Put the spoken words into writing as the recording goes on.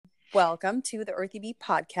Welcome to the Earthy Bee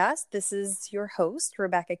podcast. This is your host,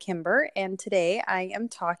 Rebecca Kimber, and today I am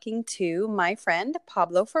talking to my friend,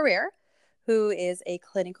 Pablo Ferrer, who is a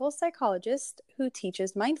clinical psychologist who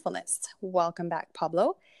teaches mindfulness. Welcome back,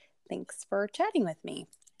 Pablo. Thanks for chatting with me.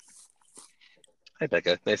 Hi,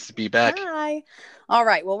 Becca. Nice to be back. Hi. All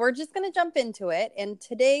right. Well, we're just going to jump into it. And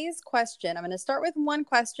today's question, I'm going to start with one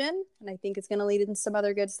question, and I think it's going to lead into some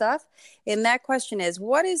other good stuff. And that question is,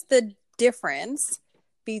 what is the difference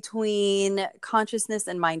between consciousness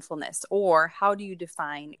and mindfulness? Or how do you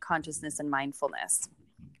define consciousness and mindfulness?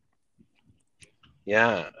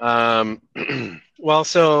 Yeah. Well,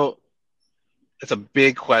 so it's a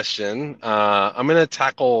big question. I'm going to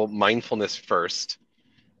tackle mindfulness first,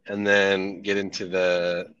 and then get into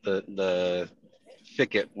the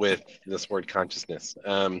thicket with this word consciousness.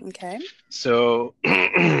 Okay. So,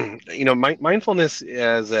 mindfulness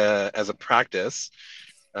as a practice,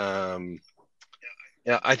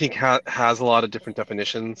 yeah, I think has a lot of different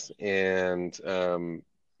definitions, and I'm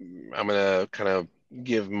going to kind of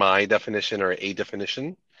give my definition or a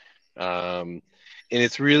definition. Um, and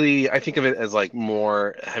it's really, I think of it as like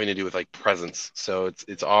more having to do with like presence. So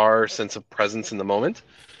it's our sense of presence in the moment,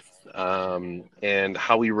 and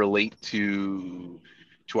how we relate to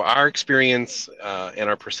our experience and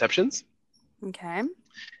our perceptions, Okay.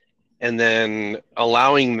 and then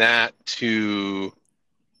allowing that to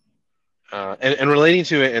and relating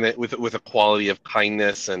to it, with a quality of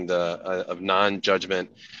kindness and of non-judgment,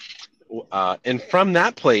 and from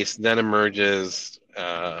that place then emerges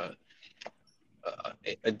a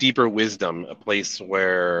deeper wisdom, a place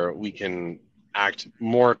where we can act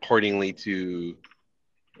more accordingly to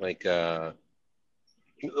like to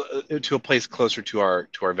a place closer to our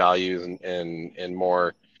values, and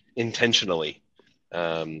more intentionally.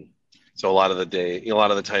 Um, so a lot of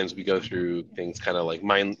the times we go through things kind of like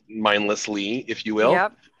mindlessly, if you will.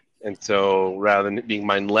 Yep. And so rather than being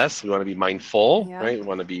mindless, we want to be mindful, Yep. right? We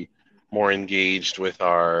want to be more engaged with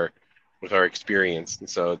our experience. And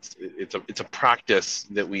so it's a practice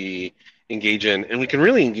that we engage in, and we can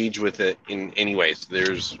really engage with it in any ways.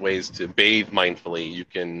 There's ways to bathe mindfully. You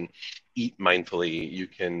can eat mindfully. You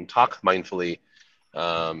can talk mindfully.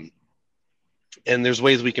 And there's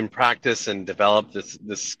ways we can practice and develop this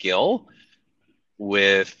skill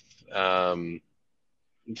with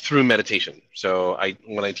through meditation. So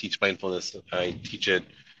when I teach mindfulness, I teach it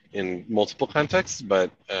in multiple contexts,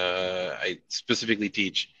 but I specifically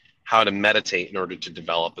teach how to meditate in order to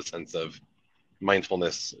develop a sense of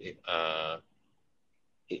mindfulness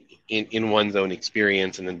in one's own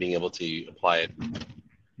experience, and then being able to apply it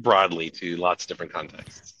broadly to lots of different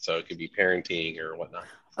contexts. So it could be parenting or whatnot.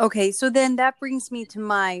 Okay, so then that brings me to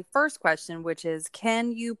my first question, which is,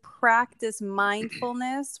 can you practice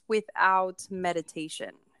mindfulness without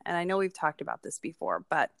meditation? And I know we've talked about this before,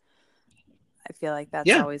 but I feel like that's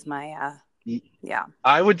Yeah, always my yeah.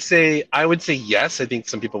 I would say yes. I think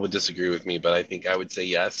some people would disagree with me, but I think I would say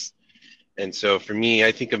yes. And so for me,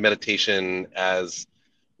 I think of meditation as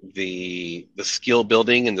the skill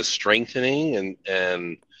building and the strengthening,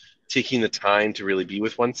 and taking the time to really be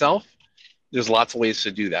with oneself. There's lots of ways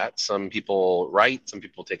to do that. Some people write, some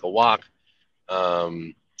people take a walk,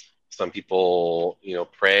 um, some people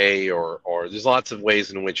pray, or there's lots of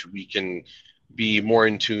ways in which we can be more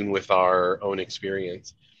in tune with our own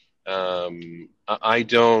experience. I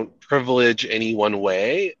don't privilege any one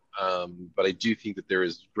way, but I do think that there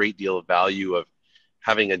is a great deal of value of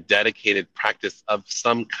having a dedicated practice of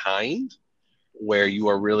some kind, where you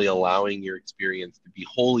are really allowing your experience to be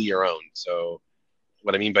wholly your own. So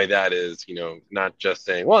what I mean by that is, not just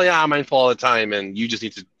saying, well, yeah, I'm mindful all the time, and you just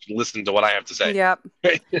need to listen to what I have to say. Yep.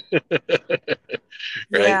 Right? Right?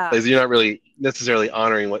 Yeah. Because you're not really necessarily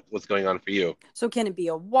honoring what's going on for you. So can it be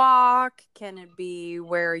a walk? Can it be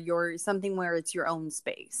where you're something where it's your own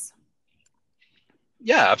space?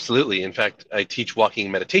 Yeah, absolutely. In fact, I teach walking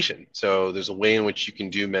meditation. So there's a way in which you can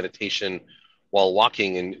do meditation while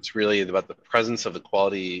walking, and it's really about the presence of the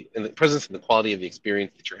quality and the presence and the quality of the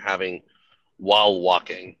experience that you're having while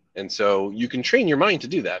walking. And so you can train your mind to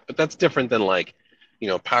do that, but that's different than like,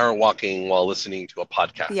 power walking while listening to a Yeah.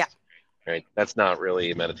 podcast, right? That's not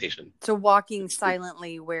really meditation. So walking It's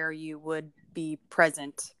silently where you would be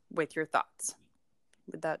present with your thoughts.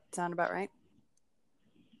 Would that sound about right?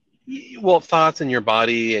 well, thoughts in your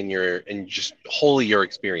body, and just wholly your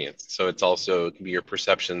experience. So it can be your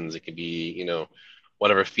perceptions. It can be,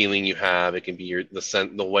 whatever feeling you have. It can be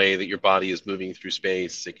the way that your body is moving through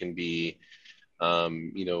space. It can be,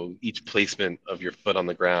 each placement of your foot on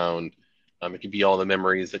the ground. It can be all the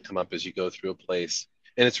memories that come up as you go through a place.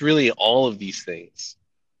 And it's really all of these things,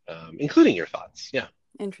 including your thoughts. Yeah.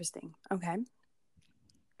 Interesting. Okay.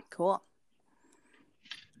 Cool.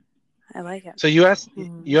 I like it. So you asked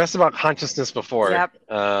about consciousness before, Yep.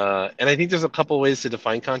 and I think there's a couple ways to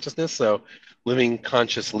define consciousness. So living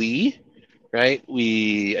consciously, right?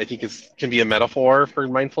 I think it can be a metaphor for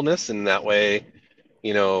mindfulness, and that way,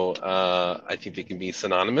 I think they can be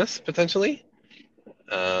synonymous potentially.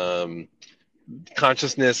 Um,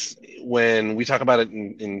 Consciousness, when we talk about it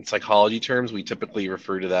in psychology terms, we typically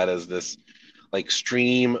refer to that as this like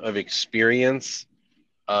stream of experience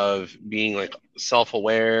of being like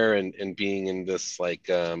self-aware and being in this like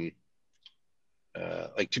to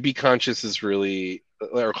be conscious is really,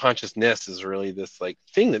 or consciousness is really this like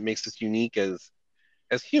thing that makes us unique as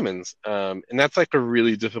humans, and that's like a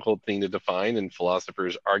really difficult thing to define, and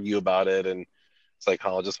philosophers argue about it and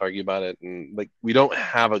psychologists argue about it, and like we don't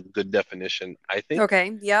have a good definition, I think,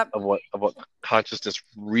 Okay. Yep. of what consciousness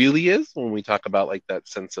really is when we talk about like that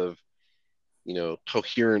sense of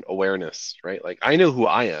coherent awareness, right? Like I know who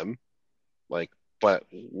I am, like, but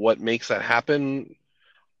what makes that happen,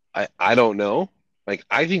 I don't know. Like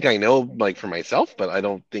I think I know, like for myself, but I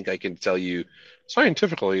don't think I can tell you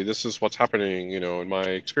scientifically this is what's happening, in my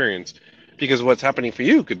experience, because what's happening for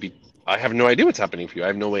you could be, I have no idea what's happening for you. I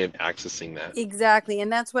have no way of accessing that. Exactly.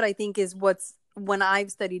 And that's what I think is what's when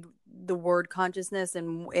I've studied the word consciousness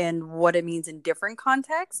and what it means in different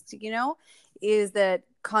contexts, is that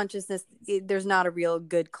consciousness, there's not a real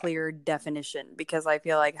good clear definition, because I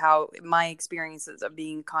feel like how my experiences of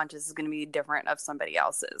being conscious is going to be different of somebody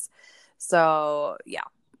else's. So, yeah.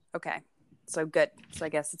 Okay. So good. So I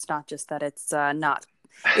guess it's not just that it's not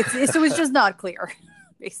it's just not clear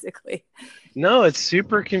basically. No, it's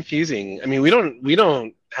super confusing. I mean, we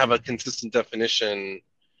don't have a consistent definition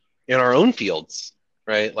in our own fields,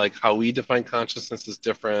 right? Like how we define consciousness is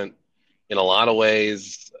different in a lot of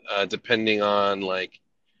ways, depending on like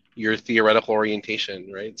your theoretical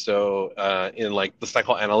orientation, right? So, in like the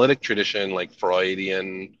psychoanalytic tradition, like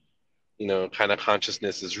Freudian, kind of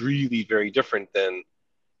consciousness is really very different than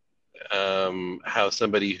how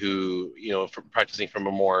somebody who, practicing from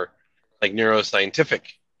a more like neuroscientific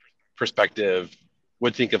perspective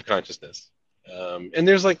would think of consciousness. And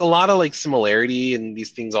there's like a lot of like similarity, and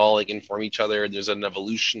these things all like inform each other. There's an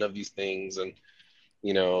evolution of these things, and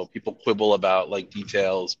people quibble about like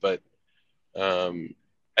details, but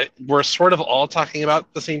we're sort of all talking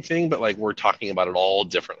about the same thing, but like we're talking about it all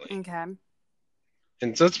differently. Okay.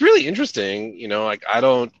 And so it's really interesting, like I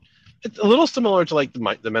don't. It's a little similar to like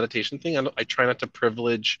the meditation thing. I try not to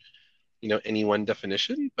privilege, any one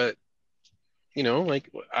definition, but like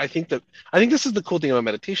I think this is the cool thing about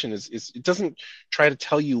meditation is it doesn't try to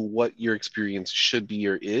tell you what your experience should be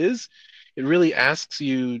or is. It really asks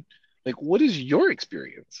you like, what is your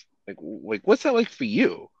experience? Like what's that like for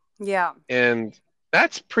you? Yeah. And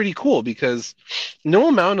that's pretty cool, because no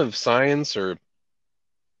amount of science or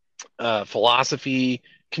philosophy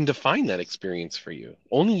can define that experience for you.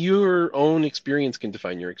 Only your own experience can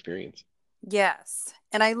define your experience. Yes.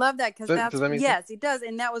 And I love that, because Does that's, that make sense? yes, it does.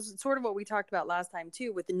 And that was sort of what we talked about last time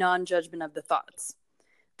too, with the non-judgment of the thoughts.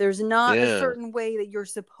 There's not a Yeah. certain way that you're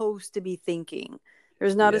supposed to be thinking.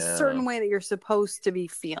 There's not a Yeah. certain way that you're supposed to be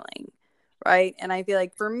feeling. Right. And I feel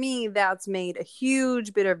like for me, that's made a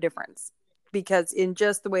huge bit of difference, because in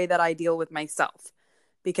just the way that I deal with myself,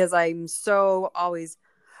 because I'm so always,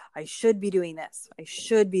 I should be doing this. I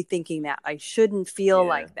should be thinking that. I shouldn't feel Yeah.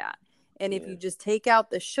 like that. And if Yeah. you just take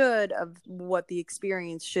out the should of what the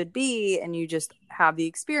experience should be, and you just have the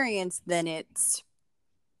experience, then it's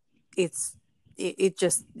it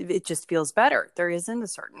just feels better. There isn't a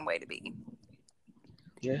certain way to be.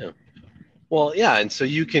 Yeah. Well, yeah, and so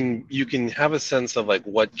you can have a sense of like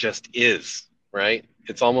what just is, right?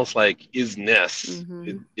 It's almost like isness.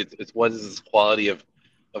 Mm-hmm. It's what is this quality of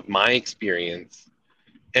my experience.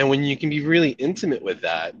 And when you can be really intimate with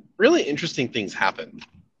that, really interesting things happen.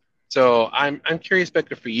 So I'm curious,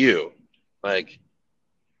 Becca, for you, like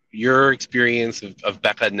your experience of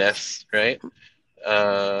Becca-ness, right?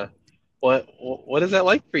 Uh, what is that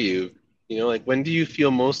like for you? Like when do you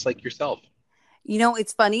feel most like yourself?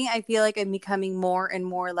 It's funny. I feel like I'm becoming more and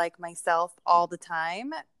more like myself all the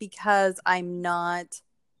time, because I'm not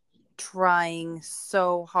trying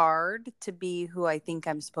so hard to be who I think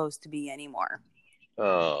I'm supposed to be anymore.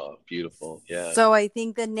 Oh, beautiful. Yeah. So I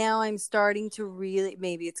think that now I'm starting to really,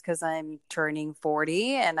 maybe it's because I'm turning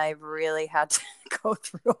 40 and I've really had to go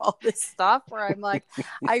through all this stuff where I'm like,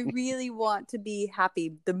 I really want to be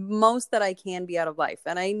happy the most that I can be out of life.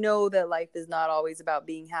 And I know that life is not always about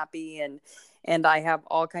being happy, and I have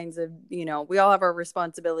all kinds of, we all have our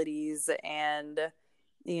responsibilities, and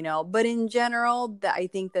But in general, I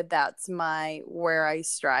think that that's where I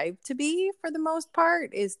strive to be for the most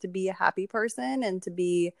part, is to be a happy person and to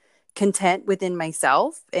be content within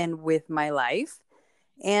myself and with my life.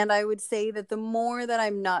 And I would say that the more that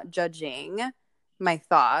I'm not judging my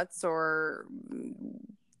thoughts or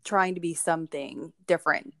trying to be something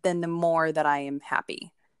different, then the more that I am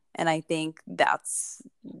happy. And I think that's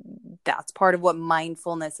part of what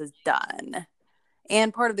mindfulness has done,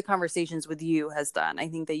 and part of the conversations with you has done. I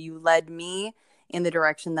think that you led me in the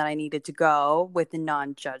direction that I needed to go with the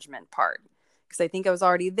non-judgment part, because I think I was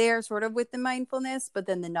already there sort of with the mindfulness, but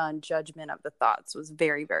then the non-judgment of the thoughts was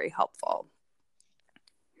very, very helpful.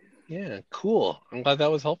 Yeah, cool. I'm glad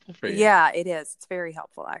that was helpful for you. Yeah, it is. It's very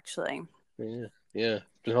helpful, actually. Yeah, yeah,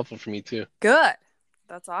 it's been helpful for me too. Good.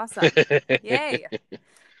 That's awesome. Yay.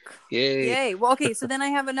 Yay. Yay. Well, okay, so then I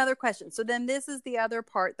have another question. So then this is the other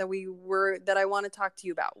part that I want to talk to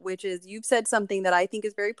you about, which is, you've said something that I think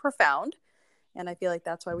is very profound. And I feel like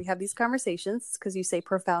that's why we have these conversations, because you say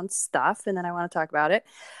profound stuff, and then I want to talk about it,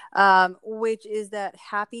 which is that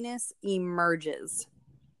happiness emerges.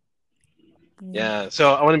 Yeah.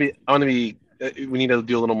 So we need to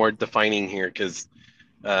do a little more defining here, because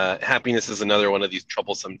happiness is another one of these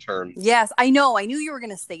troublesome terms. Yes, I know. I knew you were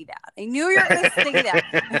going to say that. I knew you were going to say that.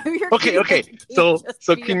 Okay.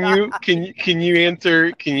 So can you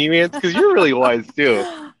answer? Because you're really wise too.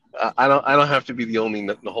 I don't have to be the only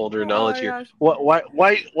holder of knowledge here. Gosh.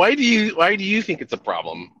 Why do you think it's a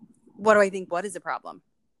problem? What do I think? What is a problem?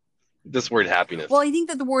 This word happiness. Well, I think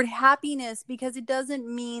that the word happiness, because it doesn't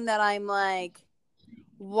mean that I'm like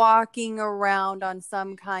walking around on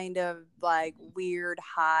some kind of like weird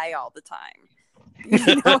high all the time.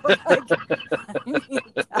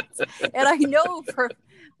 And I know for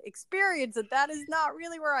experience that is not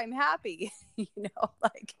really where I'm happy.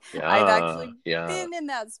 I've actually been in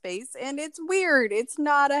that space, and it's weird. It's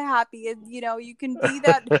not a happy, you can be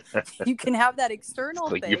that, you can have that external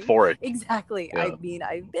it's like thing. Euphoric. Exactly. Yeah. I mean,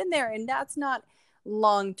 I've been there, and that's not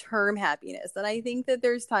long-term happiness. And I think that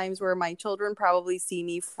there's times where my children probably see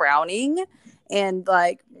me frowning and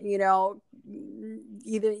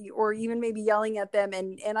either, or even maybe yelling at them,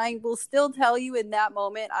 and I will still tell you in that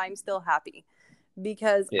moment I'm still happy,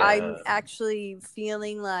 because I'm actually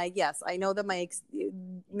feeling like, yes, I know that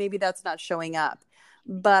maybe that's not showing up,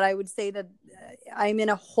 but I would say that I'm in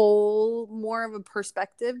a whole, more of a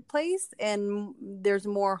perspective place, and there's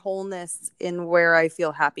more wholeness in where I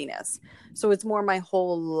feel happiness. So it's more my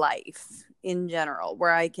whole life in general,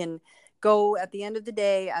 where I can go at the end of the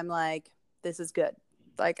day, I'm like, this is good.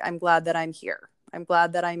 Like, I'm glad that I'm here. I'm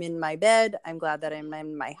glad that I'm in my bed. I'm glad that I'm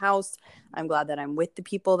in my house. I'm glad that I'm with the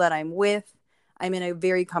people that I'm with. I'm in a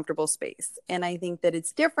very comfortable space. And I think that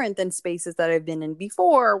it's different than spaces that I've been in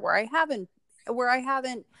before, where I haven't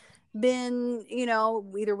been,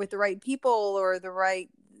 either with the right people or the right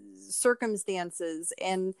circumstances.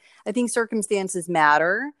 And I think circumstances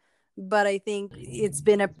matter, but I think it's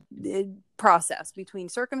been a process between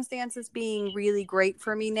circumstances being really great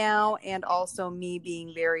for me now, and also me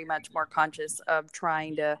being very much more conscious of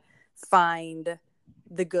trying to find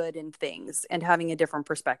the good in things and having a different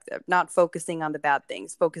perspective, not focusing on the bad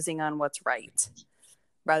things, focusing on what's right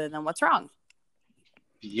rather than what's wrong.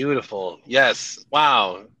 Beautiful. Yes.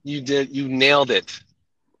 Wow. You nailed it.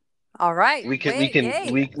 All right. We can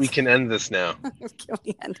end this now. Can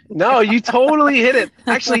we end it? No, you totally hit it.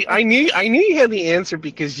 Actually, I knew you had the answer,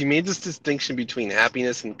 because you made this distinction between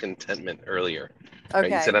happiness and contentment earlier. Okay.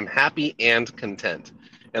 Right? You said I'm happy and content.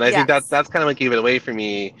 And I think that's kind of what gave it away for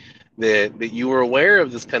me, that you were aware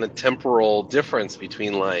of this kind of temporal difference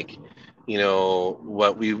between, like,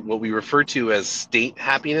 what we refer to as state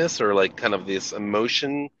happiness, or like kind of this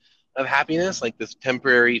emotion of happiness, like this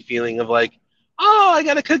temporary feeling of like, oh, I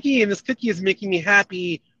got a cookie, and this cookie is making me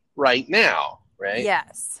happy right now, right?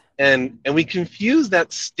 Yes. And we confuse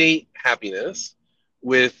that state happiness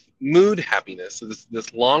with mood happiness. So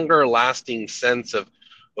this longer lasting sense of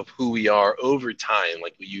who we are over time,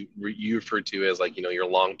 like you refer to as, like, your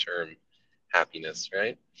long-term happiness,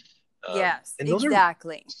 right? Yes, and those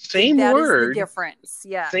exactly. Same word. Is the difference.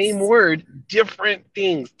 Yes. Same word, different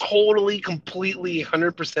things. Totally, completely,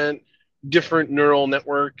 100% different neural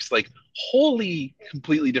networks. Like, wholly,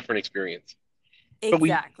 completely different experience.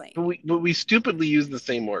 Exactly. But we stupidly use the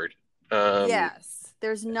same word. Yes.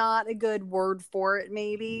 There's not a good word for it,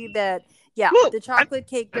 maybe, that, the chocolate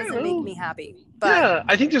cake doesn't make me happy. But yeah,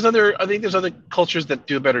 I think there's other cultures that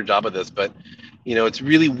do a better job of this, but it's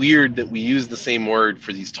really weird that we use the same word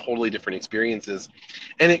for these totally different experiences,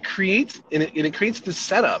 and it creates this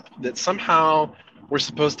setup that somehow we're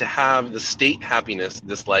supposed to have the state happiness,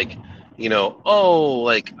 this like oh,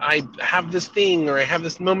 like I have this thing or I have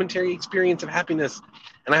this momentary experience of happiness,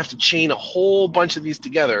 and I have to chain a whole bunch of these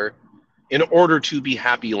together in order to be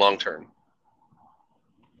happy long term.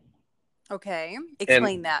 Okay. And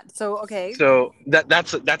Explain that. So, okay. so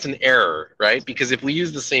that's an error, right? Because if we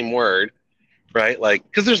use the same word, right, like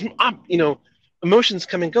because there's emotions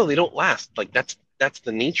come and go, they don't last. Like that's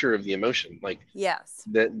the nature of the emotion. Like Yes.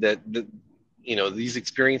 that these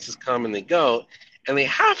experiences come and they go, and they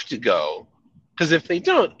have to go because if they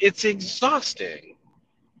don't, it's exhausting,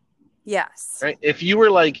 Yes. right? If you were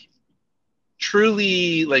like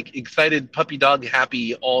truly like excited puppy dog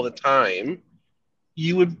happy all the time,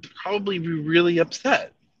 you would probably be really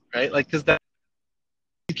upset, right? Like because that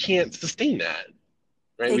you can't sustain that,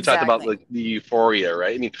 right? We talked about Exactly. like the euphoria,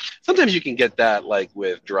 right? I mean, sometimes you can get that like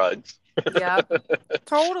with drugs, Yep.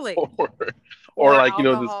 Totally. or or Or like this.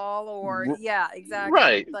 alcohol, or yeah, exactly.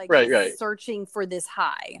 Right, Like right, just right. searching for this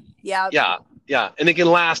high. Yep. Yeah, yeah, and it can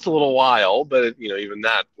last a little while, but even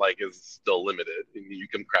that like is still limited, and you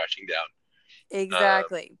come crashing down.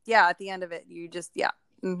 Exactly. Yeah. At the end of it, you just, yeah.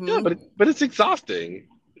 Yeah, Mm-hmm. but it's exhausting.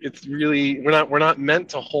 It's really we're not meant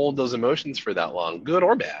to hold those emotions for that long, good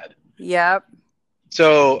or bad. Yep.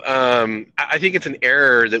 So I think it's an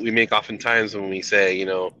error that we make oftentimes when we say,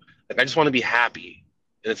 like I just want to be happy,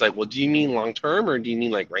 and it's like, well, do you mean long term or do you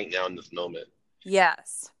mean like right now in this moment?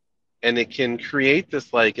 Yes. And it can create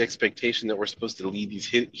this like expectation that we're supposed to lead these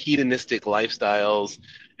hedonistic lifestyles,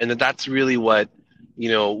 and that's really what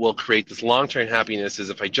will create this long term happiness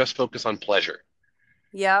is if I just focus on pleasure,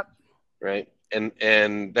 Yep. right?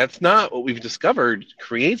 And that's not what we've discovered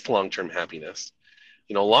creates long term happiness.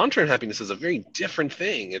 Long term happiness is a very different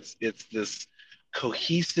thing. It's this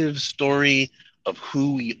cohesive story of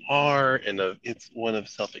who we are, and it's one of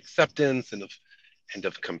self acceptance and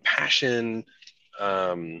of compassion.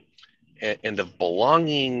 Um, and of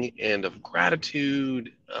belonging and of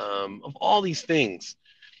gratitude, of all these things.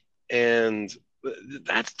 And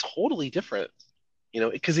that's totally different,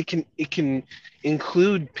 because it can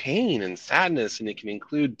include pain and sadness, and it can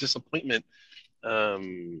include disappointment.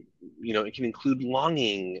 It can include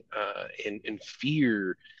longing and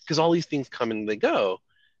fear, because all these things come and they go.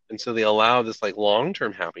 And so they allow this like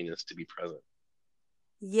long-term happiness to be present.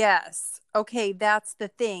 Yes. Okay, that's the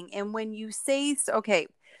thing. And when you say, okay,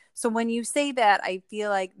 so when you say that, I feel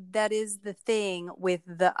like that is the thing with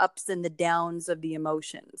the ups and the downs of the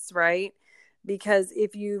emotions, right? Because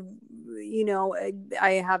if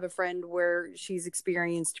I have a friend where she's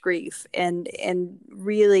experienced grief, and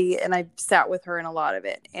really, and I've sat with her in a lot of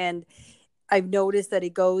it, and I've noticed that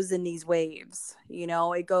it goes in these waves.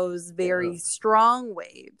 It goes Yeah. very strong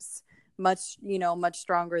waves, much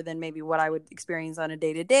stronger than maybe what I would experience on a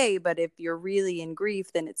day to day. But if you're really in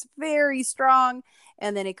grief, then it's very strong,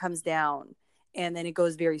 and then it comes down, and then it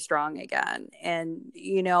goes very strong again. And,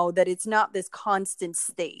 that it's not this constant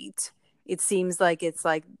state. It seems like it's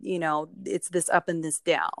this up and this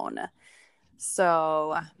down.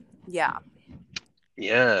 So, yeah.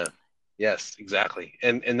 Yeah. Yes, exactly.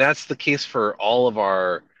 And that's the case for all of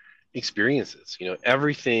our experiences.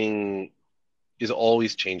 Everything is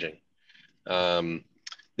always changing. Um,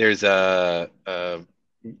 there's a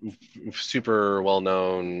super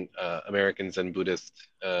well-known American Zen Buddhist,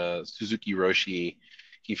 Suzuki Roshi.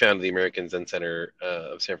 He founded the American Zen Center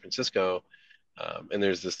of San Francisco, and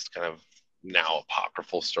there's this kind of now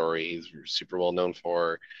apocryphal story he's super well known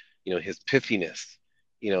for, his pithiness.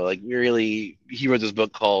 Like really, he wrote this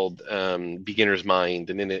book called Beginner's Mind,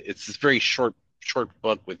 and in it's this very short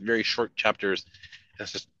book with very short chapters. And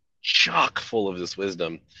it's just chock full of this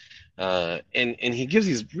wisdom, and he gives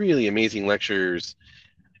these really amazing lectures,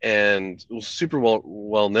 and was super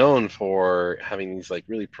well known for having these like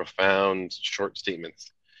really profound short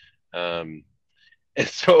statements. And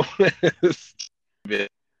so for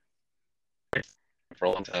a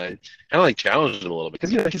long time, kind of like challenged him a little bit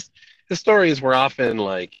because his stories were often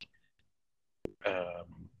like um,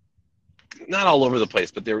 not all over the place,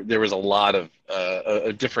 but there was a lot of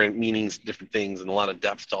different meanings, different things, and a lot of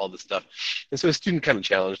depth to all this stuff. And so a student kind of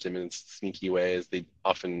challenged him in sneaky ways, they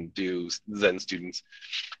often do, Zen students.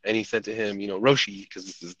 And he said to him, Roshi, because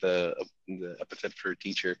this is the epithet for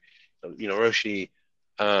teacher, Roshi,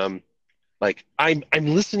 like I'm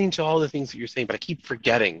listening to all the things that you're saying, but I keep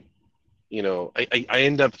forgetting. I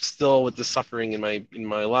end up still with the suffering in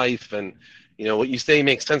my life, and what you say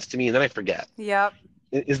makes sense to me, and then I forget. Yep.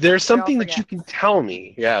 Is there We all something that you forget. can tell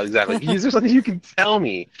me? Yeah, exactly. Is there something you can tell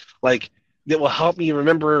me, like that will help me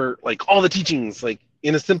remember like all the teachings, like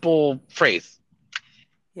in a simple phrase,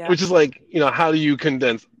 Yep. which is like, how do you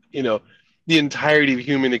condense, the entirety of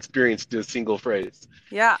human experience into a single phrase.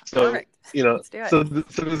 Yeah, So, perfect. you know, Let's do it. so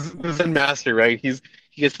the Zen master, right? He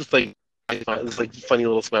gets this like funny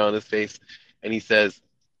little smile on his face, and he says,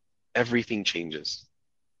 "Everything changes.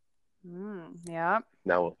 Yeah.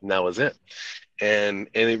 Now is it." And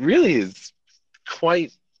it really is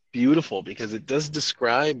quite beautiful because it does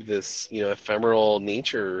describe this, ephemeral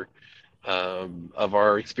nature of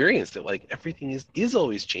our experience, that like everything is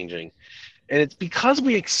always changing, and it's because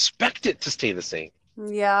we expect it to stay the same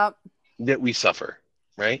Yeah. that we suffer,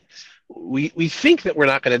 right? We think that we're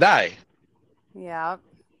not going to die, Yeah.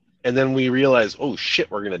 and then we realize, oh shit,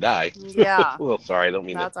 we're going to die. Yeah. Well, sorry, I don't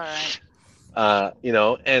mean to. That's all right.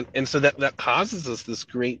 And so that causes us this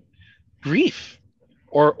great grief,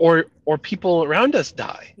 or people around us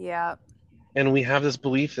die, Yeah. and we have this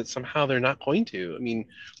belief that somehow they're not going to. I mean,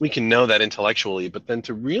 we can know that intellectually, but then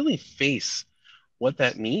to really face what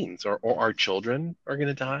that means, or our children are going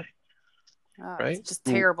to die, Oh, it's right? just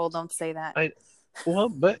I mean, terrible. Don't say that. I well,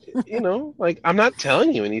 but like, I'm not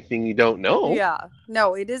telling you anything you don't know, Yeah.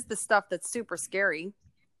 No, it is the stuff that's super scary.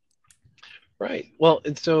 right? Well,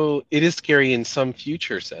 and so it is scary in some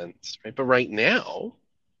future sense, right? But right now,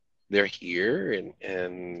 they're here,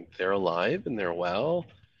 and they're alive and they're well,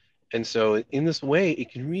 and so in this way,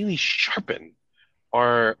 it can really sharpen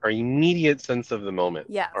our immediate sense of the moment,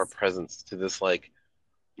 our Yes. presence to this, like,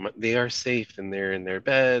 they are safe, and they're in their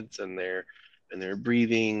beds, and they're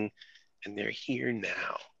breathing, and they're here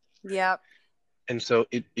now. Yep. And so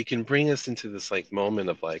it can bring us into this like moment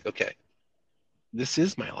of like, okay, this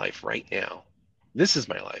is my life right now. This is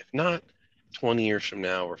my life, not 20 years from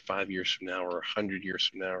now, or 5 years from now, or 100 years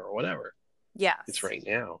from now, or whatever. It's Yes. right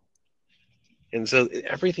now. And so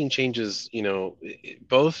everything changes, it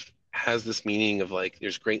both has this meaning of like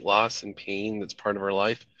there's great loss and pain that's part of our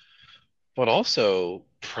life, but also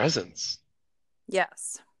presence.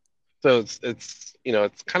 Yes. So it's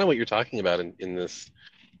kind of what you're talking about in this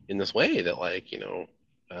way, that like,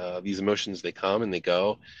 these emotions, they come and they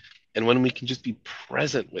go, and when we can just be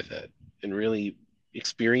present with it and really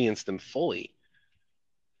experience them fully,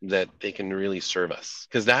 that they can really serve us,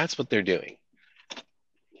 because that's what they're doing.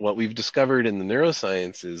 What we've discovered in the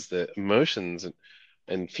neuroscience is that emotions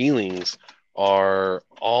and feelings are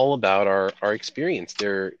all about our experience.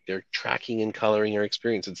 They're tracking and coloring our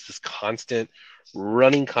experience. It's this constant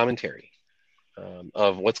running commentary,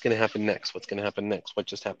 of what's going to happen next, what's going to happen next, what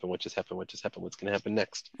just happened, what just happened, what just happened, what's going to happen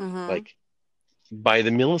next, Mm-hmm. like by the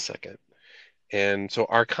millisecond. And so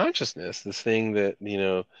our consciousness, this thing that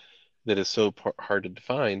is so hard to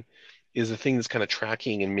define, is the thing that's kind of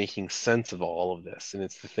tracking and making sense of all of this. And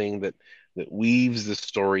it's the thing that weaves the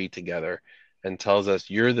story together and tells us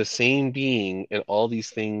you're the same being, and all these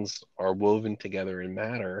things are woven together and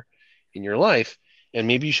matter in your life. And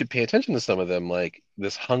maybe you should pay attention to some of them, like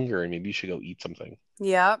this hunger, and maybe you should go eat something,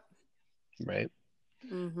 Yep. right?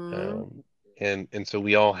 Mm-hmm. And so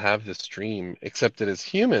we all have this dream, except that as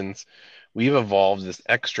humans, we've evolved this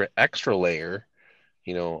extra layer,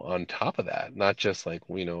 on top of that. Not just like,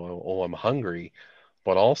 oh, I'm hungry,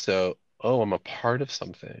 but also, oh, I'm a part of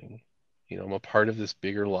something. I'm a part of this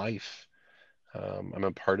bigger life. I'm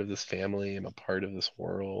a part of this family. I'm a part of this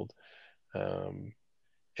world. Um,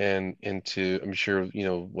 I'm sure,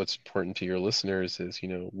 what's important to your listeners is,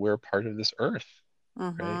 we're part of this earth,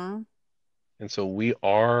 right? Mm-hmm. And so we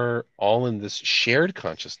are all in this shared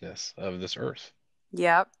consciousness of this earth.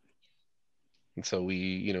 Yep. And so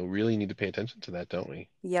we, really need to pay attention to that, don't we?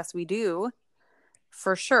 Yes, we do,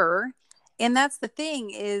 for sure. And that's the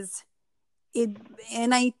thing is it,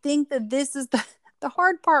 and I think that this is the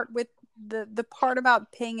hard part with the part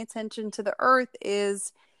about paying attention to the earth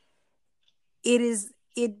is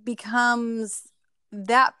it becomes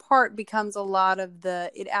that part becomes a lot of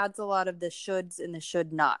it adds a lot of the shoulds and the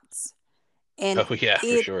should nots. And Oh yeah, for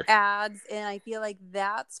it sure. adds, and I feel like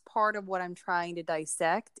that's part of what I'm trying to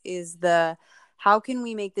dissect is how can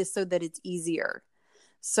we make this so that it's easier,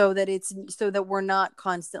 so that we're not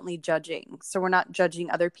constantly judging, so we're not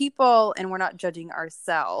judging other people and we're not judging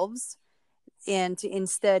ourselves, and to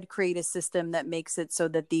instead create a system that makes it so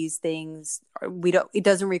that these things it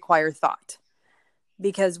doesn't require thought,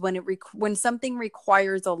 because when something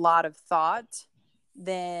requires a lot of thought,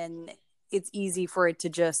 then it's easy for it to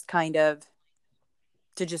just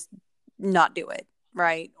not do it,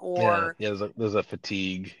 right? Yeah, Or yeah. There's a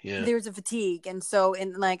fatigue. Yeah. there's a fatigue. And so,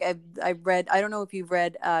 and like I've read, I don't know if you've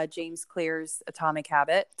read James Clear's Atomic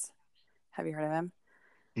Habits. Have you heard of him?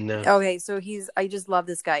 No. Okay, so I just love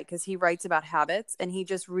this guy because he writes about habits, and he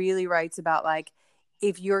just really writes about like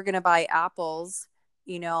if you're gonna buy apples,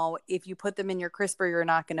 if you put them in your crisper, you're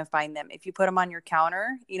not going to find them. If you put them on your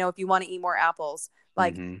counter, if you want to eat more apples,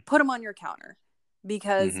 like Mm-hmm. put them on your counter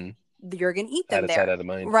because Mm-hmm. you're going to eat Out them of sight, there. out of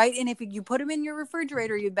mind. Right. And if you put them in your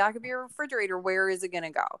refrigerator, you back of your refrigerator, where is it going to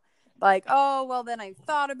go? Like, oh, well, then I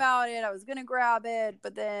thought about it. I was going to grab it,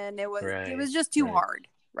 but then it Right. was just too Right. hard.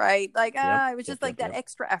 Right. Like, Yep. it was Yep. just like Yep. that Yep.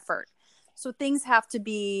 extra effort. So things have to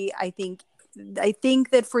be, I think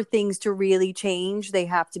that for things to really change, they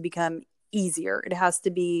have to become easier. It has to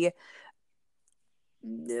be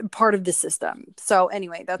part of the system. So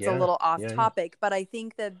anyway, that's a Yeah. little off Yeah. Yeah. topic, but I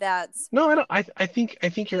think that that's No, I don't. I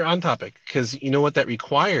think you're on topic because you know what that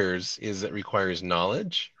requires is it requires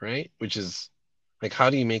knowledge, right? Which is like how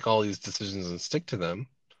do you make all these decisions and stick to them?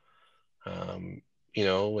 Um,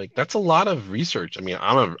 like that's a lot of research. I mean,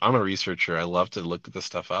 I'm a researcher. I love to look at this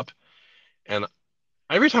stuff up, and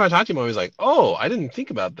every time I talk to him, I'm always like, "Oh, I didn't think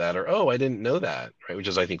about that," or "Oh, I didn't know that," right? Which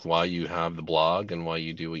is, I think, why you have the blog and why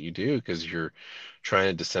you do what you do because you're trying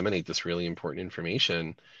to disseminate this really important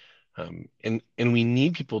information. And we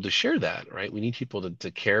need people to share that, right? We need people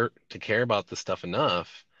to care about this stuff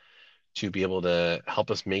enough to be able to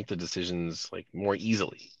help us make the decisions like more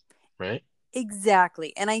easily, right?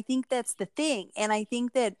 exactly. And I think that's the thing. And I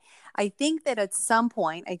think that at some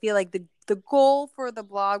point, I feel like the goal for the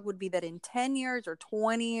blog would be that in 10 years or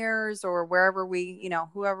 20 years or wherever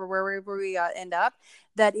wherever we end up,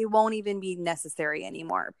 that it won't even be necessary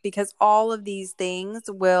anymore because all of these things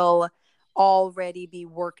will already be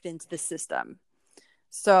worked into the system.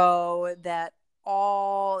 So that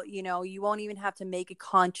you won't even have to make a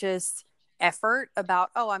conscious effort about,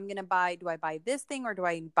 oh, do I buy this thing or do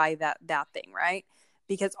I buy that thing, right?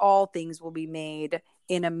 Because all things will be made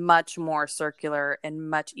in a much more circular and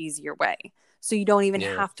much easier way. So you don't even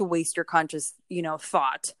Yeah, have to waste your conscious,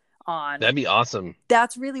 thought on. that'd be awesome.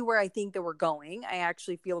 That's really where I think that we're going. I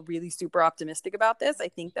actually feel really super optimistic about this. I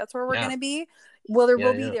think that's where we're going Yeah, to be. Whether yeah,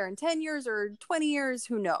 we'll be yeah, there in 10 years or 20 years,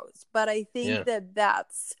 who knows? But I think yeah, that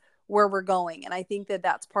that's where we're going. And I think that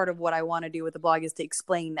that's part of what I want to do with the blog is to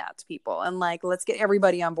explain that to people and like, let's get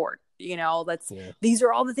everybody on board. yeah, These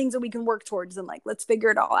are all the things that we can work towards and like, let's figure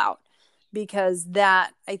it all out. Because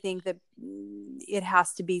that, I think that it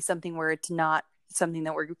has to be something where it's not something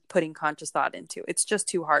that we're putting conscious thought into. It's just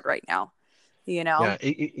too hard right now, you know? yeah.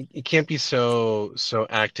 It can't be so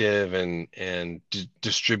active and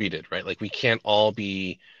distributed, right? Like we can't all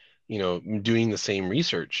be, doing the same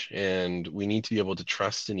research, and we need to be able to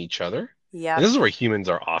trust in each other. And Yep. this is where humans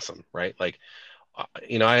are awesome, right? Like,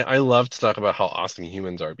 I love to talk about how awesome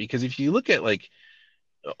humans are because if you look at like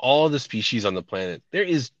all the species on the planet, there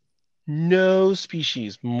is no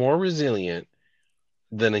species more resilient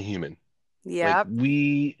than a human. Like Yep.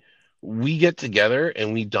 we get together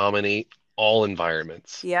and we dominate all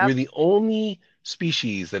environments. We're Yep. the only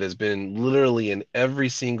species that has been literally in every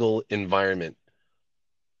single environment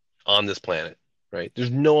on this planet, right?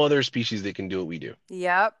 There's no other species that can do what we do.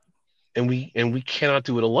 Yep. And we cannot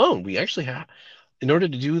do it alone. We actually have in order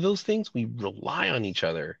to do those things, we rely on each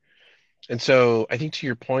other. And so I think to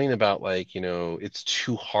your point about like, it's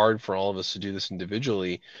too hard for all of us to do this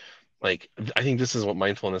individually. Like I think this is what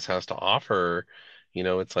mindfulness has to offer.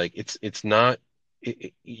 It's like it's not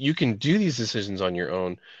you can do these decisions on your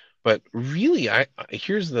own, but really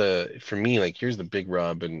here's the for me like here's the big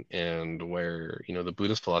rub and where the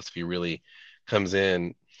Buddhist philosophy really comes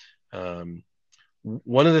in. Um,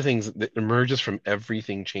 One of the things that emerges from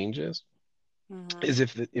everything changes Mm-hmm. is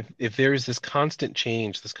if there is this constant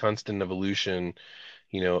change, this constant evolution,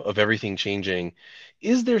 of everything changing,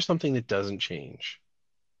 is there something that doesn't change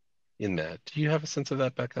in that? Do you have a sense of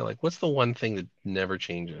that, Becca? Like, what's the one thing that never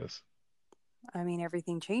changes? I mean,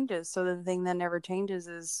 everything changes. So the thing that never changes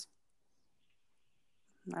is,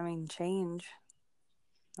 change.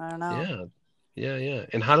 I don't know. Yeah, yeah, yeah.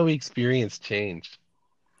 And how do we experience change?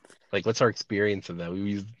 Like, what's our experience of that?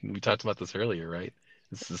 We talked about this earlier, right?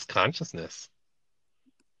 It's this consciousness.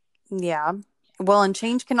 Yeah. Well, and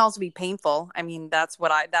change can also be painful. I mean, that's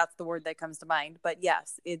the word that comes to mind. But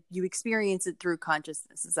yes, you experience it through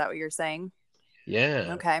consciousness. Is that what you're saying?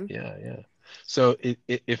 Yeah, Okay. yeah, yeah. So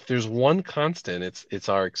if there's one constant, it's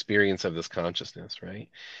our experience of this consciousness, right?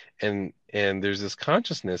 And there's this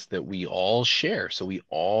consciousness that we all share. So we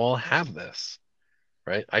all have this,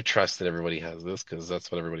 right? I trust that everybody has this because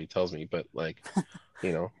that's what everybody tells me. But like,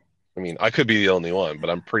 you know, I mean, I could be the only one, but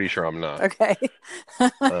I'm pretty sure I'm not. Okay.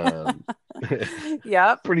 Um,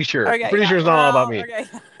 Yep. pretty sure. Okay. Pretty Yeah. sure it's not We're all about all me.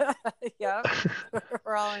 okay. Yep.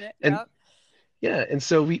 We're all in it. And Yep. yeah, and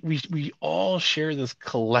so we all share this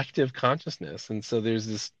collective consciousness. And so there's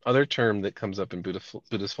this other term that comes up in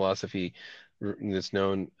Buddhist philosophy that's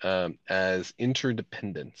known as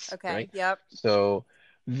interdependence, Okay. right? Yep. So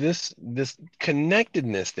this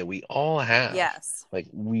connectedness that we all have. Yes. Like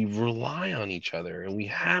we rely on each other and we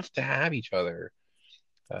have to have each other.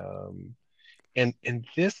 Um, and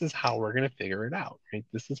this is how we're going to figure it out, right?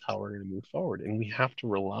 This is how we're going to move forward. And we have to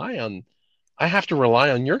rely on, I have to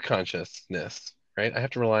rely on your consciousness, right? I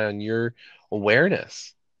have to rely on your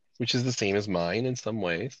awareness, which is the same as mine in some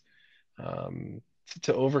ways,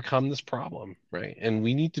 to overcome this problem, right? And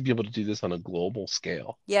we need to be able to do this on a global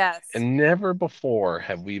scale. Yes. And never before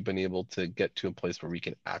have we been able to get to a place where we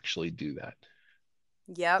can actually do that.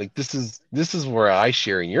 Yep. Like this is where I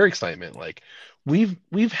share in your excitement. Like we've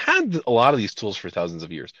had a lot of these tools for thousands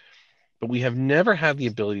of years, but we have never had the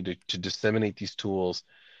ability to disseminate these tools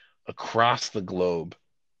across the globe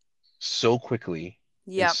so quickly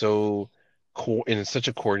and Yep. so in such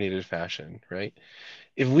a coordinated fashion, right?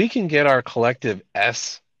 If we can get our collective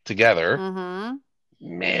S together,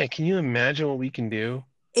 Mm-hmm. man, can you imagine what we can do?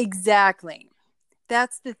 Exactly.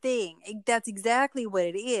 That's the thing. That's exactly what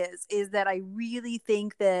it is that I really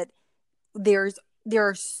think that there's there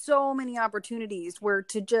are so many opportunities where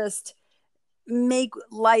to just make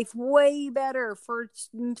life way better for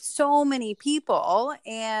so many people,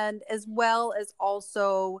 and as well as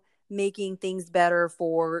also making things better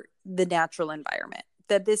for the natural environment.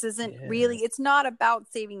 That this isn't Yeah, really, it's not about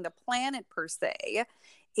saving the planet per se,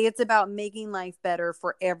 it's about making life better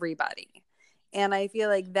for everybody. And I feel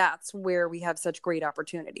like that's where we have such great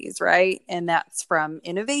opportunities, right? And that's from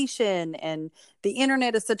innovation. And the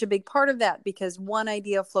internet is such a big part of that because one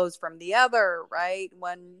idea flows from the other, right?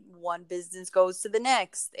 One business goes to the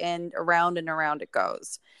next, and around it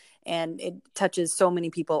goes. And it touches so many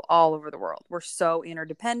people all over the world. We're so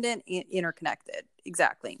interdependent, interconnected.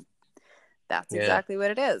 Exactly. That's yeah. exactly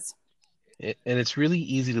what it is. And it's really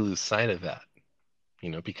easy to lose sight of that,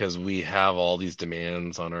 because we have all these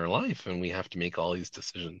demands on our life and we have to make all these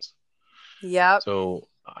decisions. Yep. So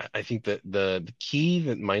I think that the key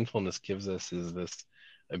that mindfulness gives us is this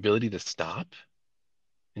ability to stop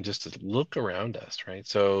and just to look around us, right?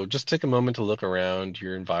 So just take a moment to look around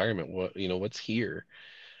your environment, what's here,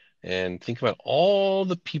 and think about all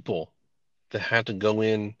the people that had to go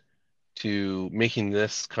in to making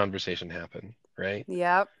this conversation happen, right?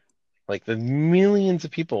 Yep. Like the millions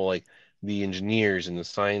of people, like the engineers and the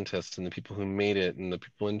scientists and the people who made it and the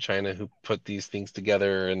people in China who put these things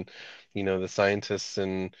together and the scientists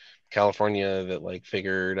in California that like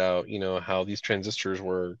figured out how these transistors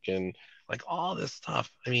work and like all this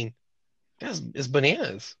stuff. I mean, that's is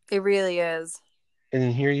bananas. It really is. And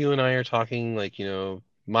then here you and I are talking like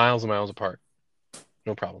miles and miles apart.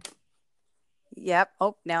 No problem. Yep.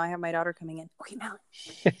 Oh, now I have my daughter coming in. Okay, Malin.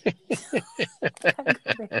 Gotta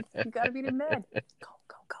go, baby. You gotta be in bed. Go,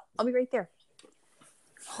 go, go. I'll be right there.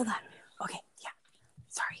 Hold on. Okay. Yeah.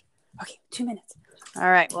 Sorry. Okay. 2 minutes. All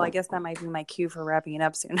right. Well, I guess that might be my cue for wrapping it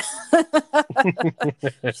up soon.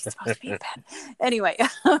 She's supposed to be in bed. Anyway,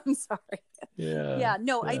 I'm sorry. Yeah, Yeah.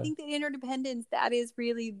 No, I yeah, think that interdependence, that is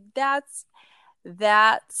really, that's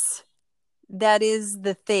that is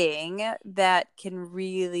the thing that can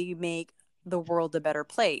really make the world a better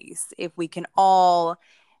place if we can all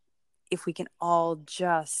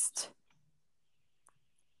just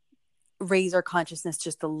raise our consciousness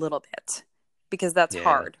just a little bit, because that's yeah,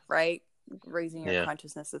 hard, right? Raising your yeah.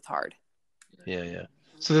 consciousness is hard. Yeah, yeah.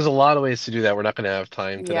 So there's a lot of ways to do that. We're not going to have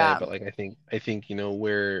time today, Yeah. but like I think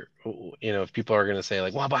where if people are going to say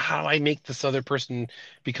like, "Well, but how do I make this other person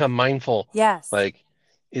become mindful?" Yes. Like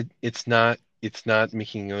it's not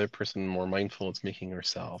making the other person more mindful, it's making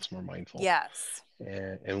ourselves more mindful. Yes.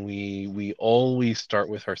 And we always start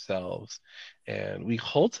with ourselves, and we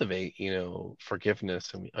cultivate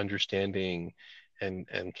forgiveness and understanding and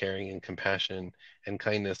caring and compassion and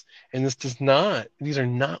kindness. And these are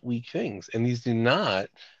not weak things, and these do not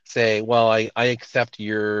say, well, I accept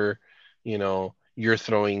you're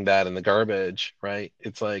throwing that in the garbage, right?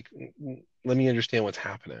 It's like, let me understand what's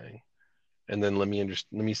happening, and then let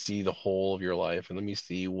me see the whole of your life, and let me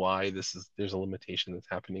see why there's a limitation that's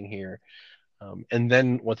happening here, and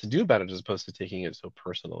then what to do about it as opposed to taking it so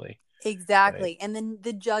personally, right? Exactly. And then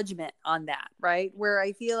the judgment on that, right? Where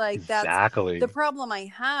I feel like that's the Exactly. problem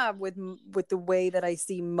I have with the way that I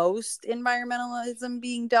see most environmentalism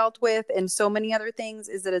being dealt with, and so many other things,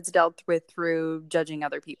 is that it's dealt with through judging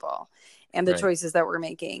other people and the Right. choices that we're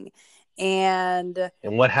making. And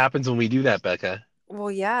And what happens when we do that, Becca?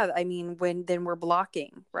 well, yeah, I mean, when then we're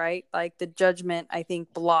blocking, right? Like the judgment, I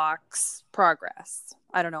think, blocks progress.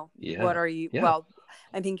 I don't know. What Yeah. are you? Yeah. Well,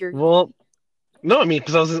 I think you're, Well, no, I mean,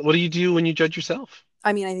 because what do you do when you judge yourself?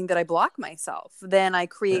 I mean, I think that I block myself, then I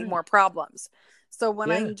create Right. more problems. So when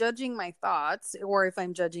Yeah. I'm judging my thoughts, or if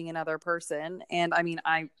I'm judging another person, and I mean,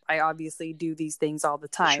 I obviously do these things all the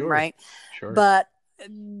time, Sure. right? Sure. But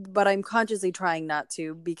I'm consciously trying not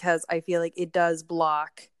to, because I feel like it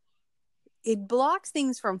blocks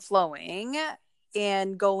things from flowing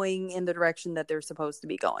and going in the direction that they're supposed to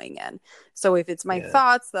be going in. So if it's my Yeah.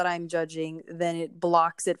 thoughts that I'm judging, then it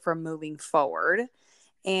blocks it from moving forward.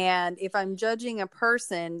 And if I'm judging a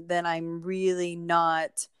person, then I'm really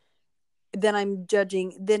not, then I'm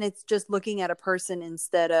judging, then it's just looking at a person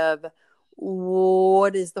instead of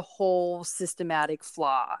what is the whole systematic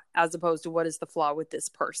flaw, as opposed to what is the flaw with this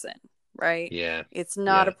person, right? Yeah. It's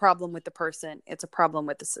not a Yeah. problem with the person, it's a problem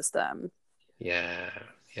with the system. Yeah.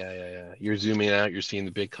 Yeah. Yeah. Yeah. You're zooming out, you're seeing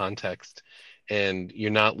the big context, and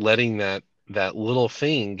you're not letting that little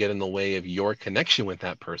thing get in the way of your connection with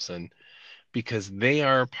that person because they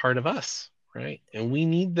are part of us, right? And we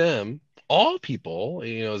need them, all people,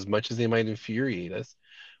 as much as they might infuriate us,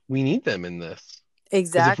 we need them in this. Because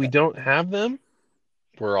if we Exactly. don't have them,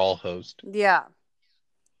 we're all hosed. Yeah.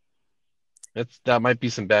 That might be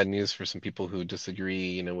some bad news for some people who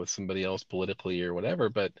disagree, with somebody else politically or whatever,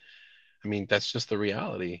 but I mean, that's just the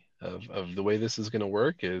reality of the way this is going to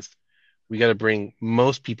work is we got to bring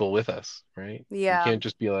most people with us, right? We Yeah. can't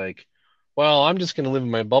just be like, well, I'm just going to live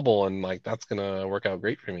in my bubble and like that's going to work out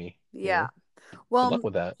great for me, Yeah. Good luck Well,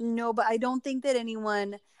 with that. no, but I don't think that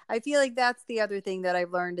anyone, I feel like that's the other thing that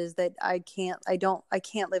I've learned, is that I can't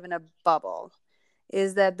live in a bubble.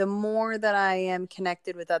 Is that the more that I am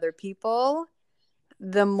connected with other people,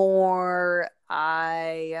 the more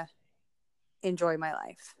I enjoy my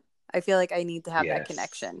life. I feel like I need to have that Yes.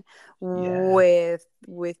 connection Yeah.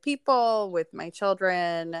 with people, with my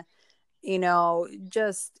children,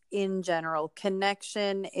 just in general.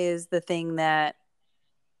 Connection is the thing that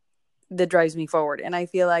drives me forward. And I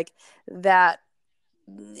feel like that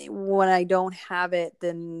when I don't have it,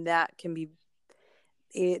 then that can be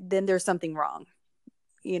then there's something wrong.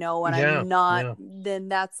 When Yeah. I'm not, Yeah. then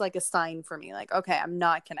that's like a sign for me, like, okay, I'm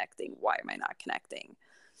not connecting. Why am I not connecting?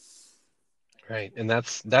 Right. And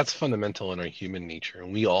that's fundamental in our human nature.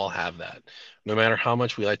 And we all have that. No matter how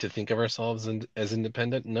much we like to think of ourselves as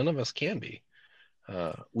independent, none of us can be.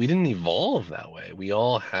 We didn't evolve that way. We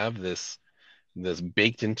all have this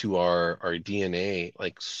baked into our DNA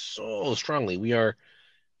like so strongly. We are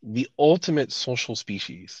the ultimate social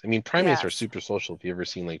species. I mean, primates are Yes. super social. If you ever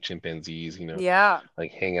seen like chimpanzees, Yeah.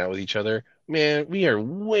 like hang out with each other, man, we are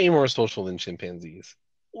way more social than chimpanzees.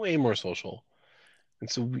 Way more social. And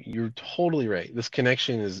so you're totally right. This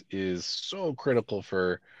connection is so critical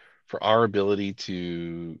for our ability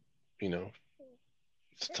you know,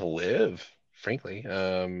 to live, frankly,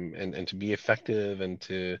 and to be effective and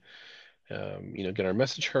to get our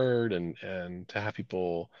message heard and to have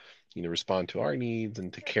people, respond to our needs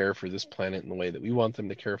and to care for this planet in the way that we want them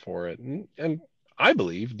to care for it. And I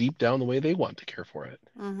believe deep down the way they want to care for it.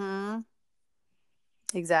 Mm-hmm.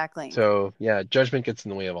 Exactly. So yeah, judgment gets in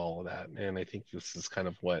the way of all of that. And I think this is kind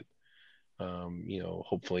of what,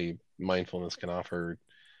 hopefully mindfulness can offer,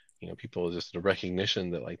 people just a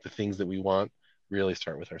recognition that like the things that we want really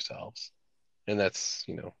start with ourselves. And that's,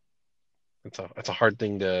 it's a hard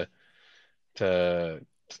thing to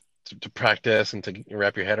to practice and to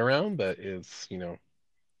wrap your head around, but it's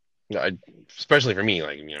I, especially for me,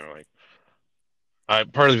 like like I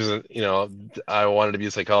part of the reason I wanted to be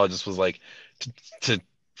a psychologist was like to, to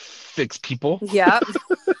fix people Yeah.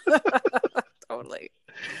 Totally.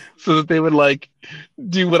 so that they would like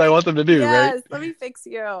do what I want them to do, right? Yes, let me fix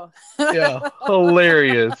you. Yeah,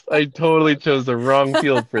 hilarious. I totally chose the wrong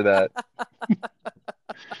field for that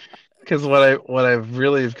because what I've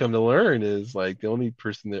really have come to learn is like the only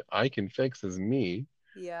person that I can fix is me.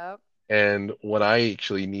 Yep. And what I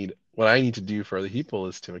need to do for other people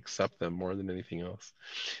is to accept them more than anything else.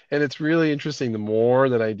 And it's really interesting. The more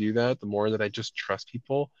that I do that, the more that I just trust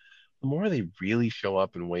people, the more they really show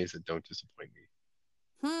up in ways that don't disappoint me.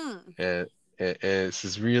 Hmm. And it's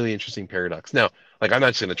this really interesting paradox. Now, like I'm not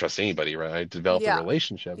just going to trust anybody, right? I develop a Yeah.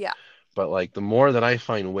 relationship, Yeah. but like the more that I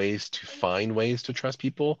find ways to trust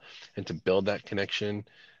people and to build that connection,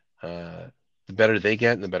 uh, the better they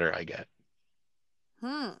get and the better I get.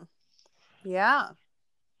 Hmm. Yeah.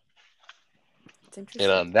 It's And interesting.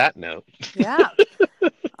 on that note, Yeah.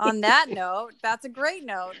 On that note, that's a great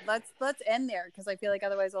note. Let's end there, because I feel like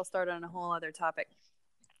otherwise I'll start on a whole other topic.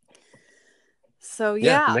 So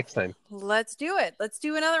yeah, yeah, next time. let's do it. Let's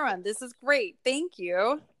do another one. This is great. Thank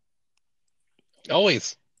you.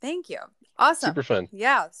 Always Thank you. Awesome. super fun.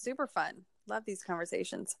 Yeah, super fun. Love these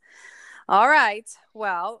conversations. All right.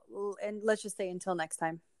 Well, and let's just say until next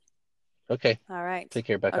time. Okay. All right. Take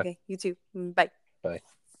care, Becca. Okay. You too. Bye. Bye.